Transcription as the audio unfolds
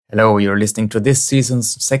Hello, you're listening to this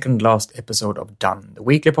season's second last episode of Done, the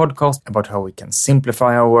weekly podcast about how we can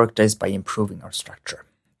simplify our workdays by improving our structure.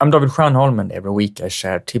 I'm David Stjernholm, and every week I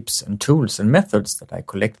share tips and tools and methods that I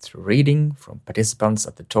collect through reading from participants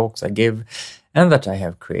at the talks I give and that I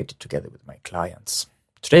have created together with my clients.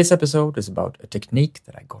 Today's episode is about a technique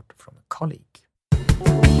that I got from a colleague.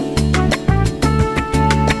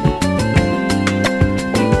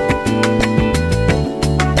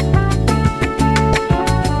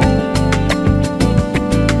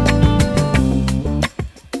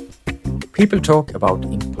 People talk about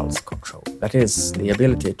impulse control, that is, the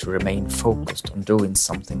ability to remain focused on doing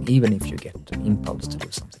something even if you get an impulse to do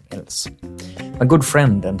something else. My good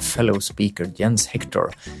friend and fellow speaker Jens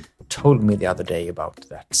Hector told me the other day about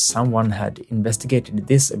that someone had investigated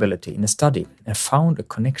this ability in a study and found a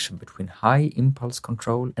connection between high impulse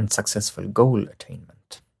control and successful goal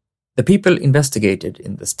attainment. The people investigated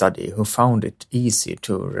in the study who found it easy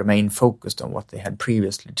to remain focused on what they had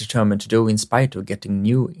previously determined to do in spite of getting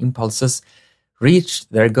new impulses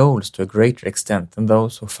reached their goals to a greater extent than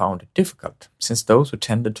those who found it difficult, since those who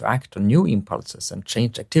tended to act on new impulses and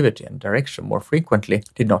change activity and direction more frequently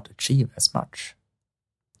did not achieve as much.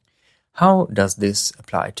 How does this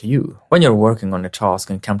apply to you? When you're working on a task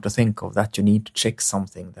and come to think of that you need to check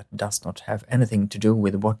something that does not have anything to do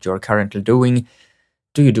with what you're currently doing,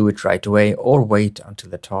 do you do it right away or wait until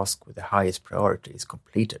the task with the highest priority is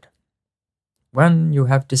completed? When you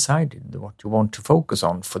have decided what you want to focus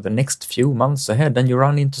on for the next few months ahead and you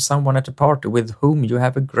run into someone at a party with whom you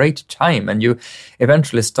have a great time and you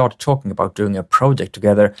eventually start talking about doing a project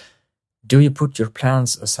together, do you put your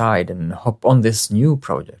plans aside and hop on this new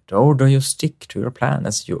project, or do you stick to your plan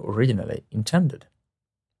as you originally intended?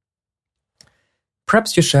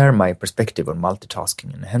 Perhaps you share my perspective on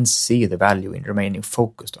multitasking and hence see the value in remaining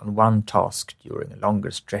focused on one task during a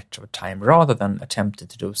longer stretch of time rather than attempting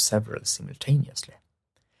to do several simultaneously.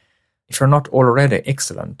 If you're not already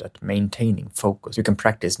excellent at maintaining focus, you can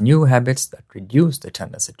practice new habits that reduce the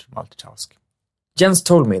tendency to multitask. Jens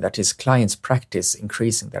told me that his clients practice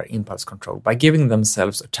increasing their impulse control by giving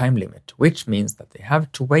themselves a time limit, which means that they have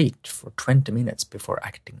to wait for 20 minutes before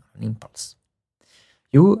acting on an impulse.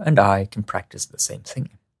 You and I can practice the same thing.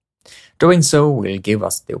 Doing so will give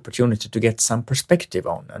us the opportunity to get some perspective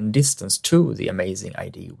on and distance to the amazing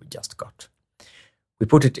idea we just got. We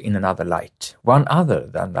put it in another light, one other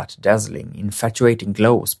than that dazzling, infatuating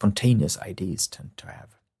glow spontaneous ideas tend to have.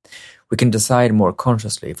 We can decide more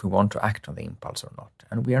consciously if we want to act on the impulse or not,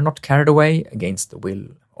 and we are not carried away against the will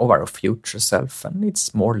of our future self and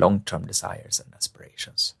its more long-term desires and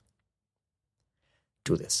aspirations.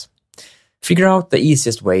 Do this. Figure out the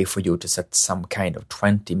easiest way for you to set some kind of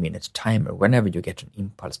 20-minute timer whenever you get an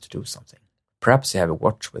impulse to do something. Perhaps you have a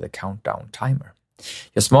watch with a countdown timer.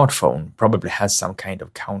 Your smartphone probably has some kind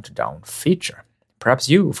of countdown feature. Perhaps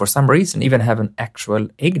you, for some reason, even have an actual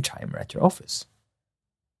egg timer at your office.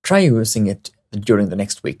 Try using it during the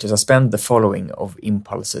next week to suspend the following of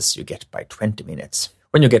impulses you get by 20 minutes.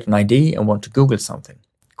 When you get an idea and want to Google something,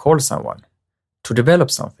 call someone, to develop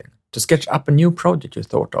something, to sketch up a new project you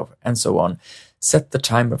thought of, and so on, set the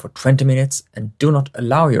timer for 20 minutes and do not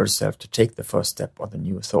allow yourself to take the first step on the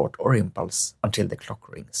new thought or impulse until the clock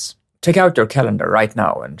rings. Take out your calendar right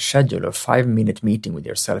now and schedule a 5-minute meeting with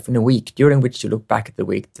yourself in a week during which you look back at the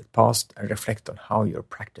week that passed and reflect on how your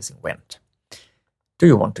practicing went. Do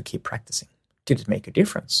you want to keep practicing? Did it make a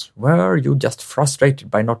difference? Were you just frustrated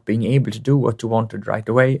by not being able to do what you wanted right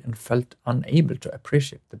away and felt unable to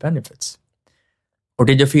appreciate the benefits? Or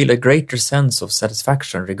did you feel a greater sense of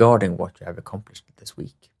satisfaction regarding what you have accomplished this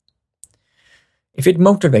week? If it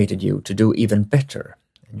motivated you to do even better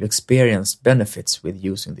and you experienced benefits with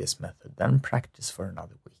using this method, then practice for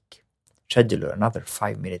another week. Schedule another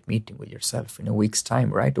 5-minute meeting with yourself in a week's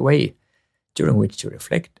time right away, during which you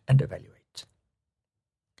reflect and evaluate.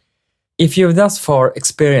 If you have thus far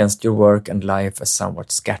experienced your work and life as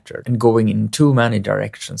somewhat scattered and going in too many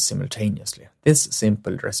directions simultaneously, this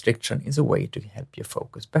simple restriction is a way to help you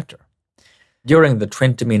focus better. During the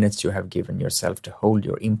 20 minutes you have given yourself to hold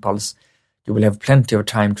your impulse, you will have plenty of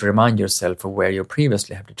time to remind yourself of where you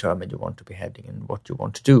previously have determined you want to be heading and what you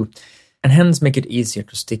want to do, and hence make it easier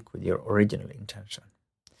to stick with your original intention.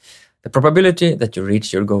 The probability that you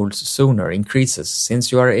reach your goals sooner increases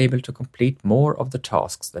since you are able to complete more of the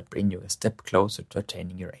tasks that bring you a step closer to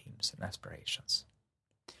attaining your aims and aspirations.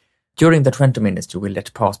 During the 20 minutes you will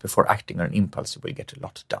let pass before acting on an impulse, you will get a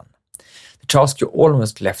lot done. The task you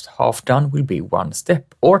almost left half done will be one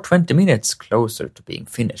step or 20 minutes closer to being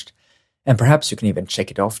finished, and perhaps you can even check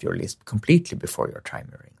it off your list completely before your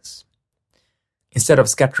timer rings. Instead of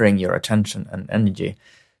scattering your attention and energy,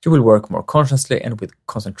 You will work more consciously and with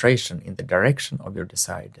concentration in the direction of your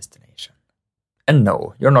desired destination. And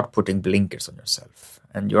no, you're not putting blinkers on yourself,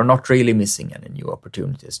 and you're not really missing any new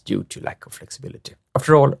opportunities due to lack of flexibility.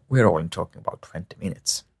 After all, we're only talking about 20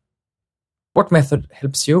 minutes. What method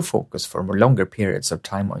helps you focus for more longer periods of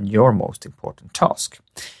time on your most important task?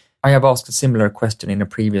 I have asked a similar question in a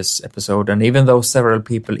previous episode, and even though several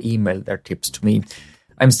people emailed their tips to me,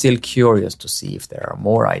 I'm still curious to see if there are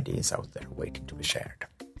more ideas out there waiting to be shared.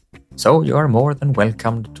 So you are more than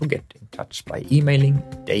welcomed to get in touch by emailing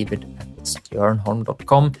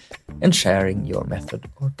david@stjörnholm.com and sharing your method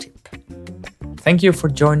or tip. Thank you for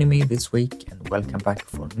joining me this week, and welcome back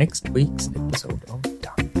for next week's episode of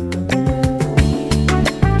Done.